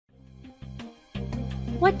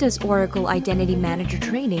What does Oracle Identity Manager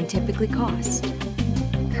training typically cost?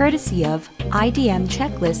 Courtesy of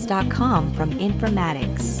idmchecklist.com from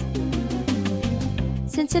Informatics.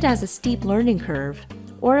 Since it has a steep learning curve,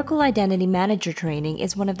 Oracle Identity Manager training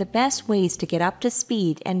is one of the best ways to get up to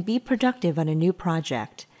speed and be productive on a new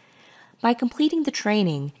project. By completing the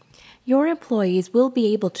training, your employees will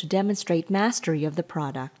be able to demonstrate mastery of the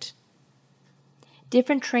product.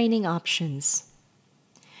 Different training options.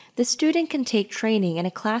 The student can take training in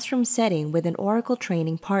a classroom setting with an Oracle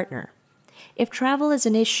training partner. If travel is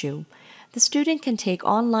an issue, the student can take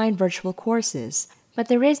online virtual courses, but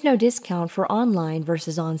there is no discount for online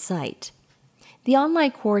versus on-site. The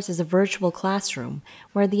online course is a virtual classroom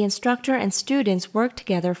where the instructor and students work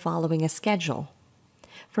together following a schedule.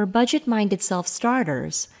 For budget-minded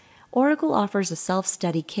self-starters, Oracle offers a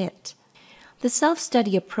self-study kit. The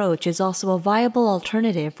self-study approach is also a viable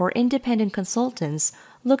alternative for independent consultants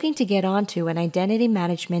looking to get onto an identity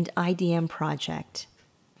management IDM project.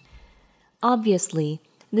 Obviously,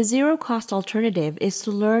 the zero-cost alternative is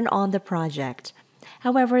to learn on the project.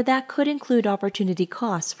 However, that could include opportunity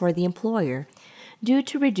costs for the employer due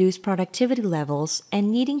to reduced productivity levels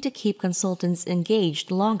and needing to keep consultants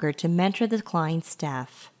engaged longer to mentor the client's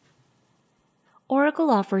staff.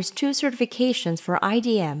 Oracle offers 2 certifications for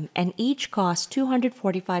IDM and each costs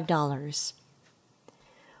 $245.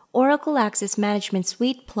 Oracle Access Management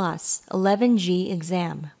Suite Plus 11G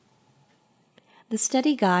exam. The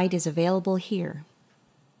study guide is available here.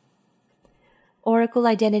 Oracle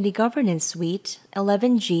Identity Governance Suite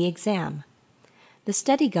 11G exam. The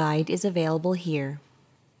study guide is available here.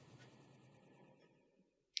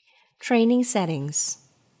 Training settings.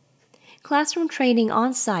 Classroom training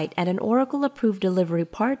on-site at an Oracle-approved delivery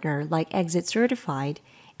partner like Exit Certified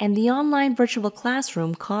and the online virtual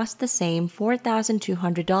classroom cost the same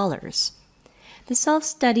 $4,200. The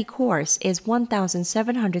self-study course is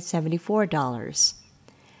 $1,774.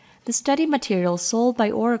 The study materials sold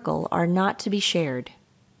by Oracle are not to be shared.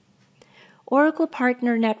 Oracle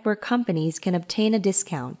Partner Network companies can obtain a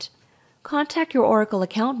discount. Contact your Oracle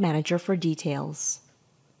account manager for details.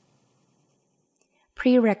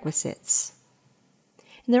 Prerequisites.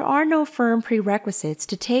 There are no firm prerequisites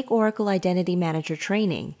to take Oracle Identity Manager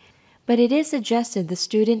training, but it is suggested the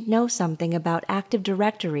student know something about Active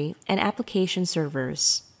Directory and application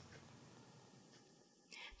servers.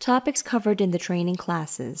 Topics covered in the training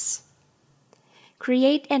classes.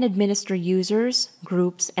 Create and administer users,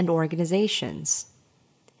 groups, and organizations.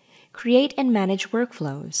 Create and manage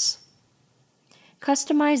workflows.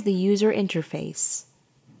 Customize the user interface.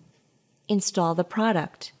 Install the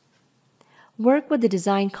product. Work with the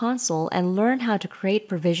design console and learn how to create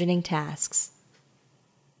provisioning tasks.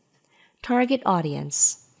 Target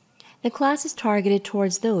audience. The class is targeted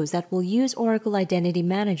towards those that will use Oracle Identity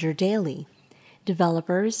Manager daily: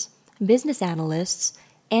 developers, business analysts,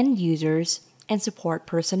 end users, and support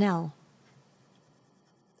personnel.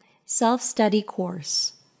 Self-study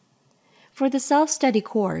course. For the self-study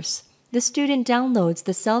course, the student downloads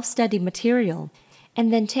the self-study material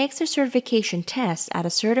and then takes a certification test at a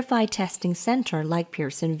certified testing center like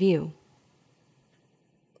Pearson VUE.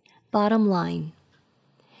 Bottom line.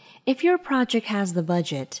 If your project has the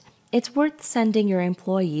budget, it's worth sending your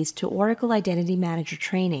employees to Oracle Identity Manager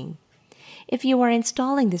training. If you are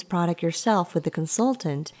installing this product yourself with the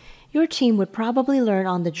consultant, your team would probably learn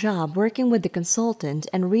on the job working with the consultant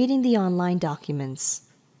and reading the online documents.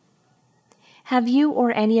 Have you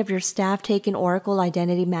or any of your staff taken Oracle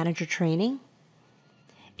Identity Manager training?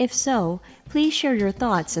 If so, please share your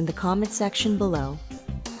thoughts in the comment section below.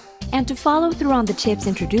 And to follow through on the tips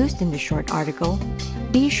introduced in the short article,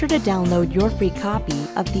 be sure to download your free copy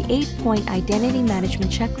of the 8-point Identity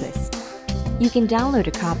Management Checklist. You can download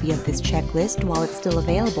a copy of this checklist while it's still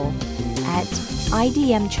available at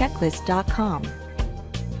idmchecklist.com.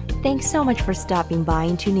 Thanks so much for stopping by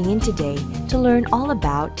and tuning in today to learn all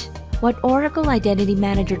about what Oracle Identity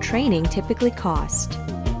Manager training typically costs.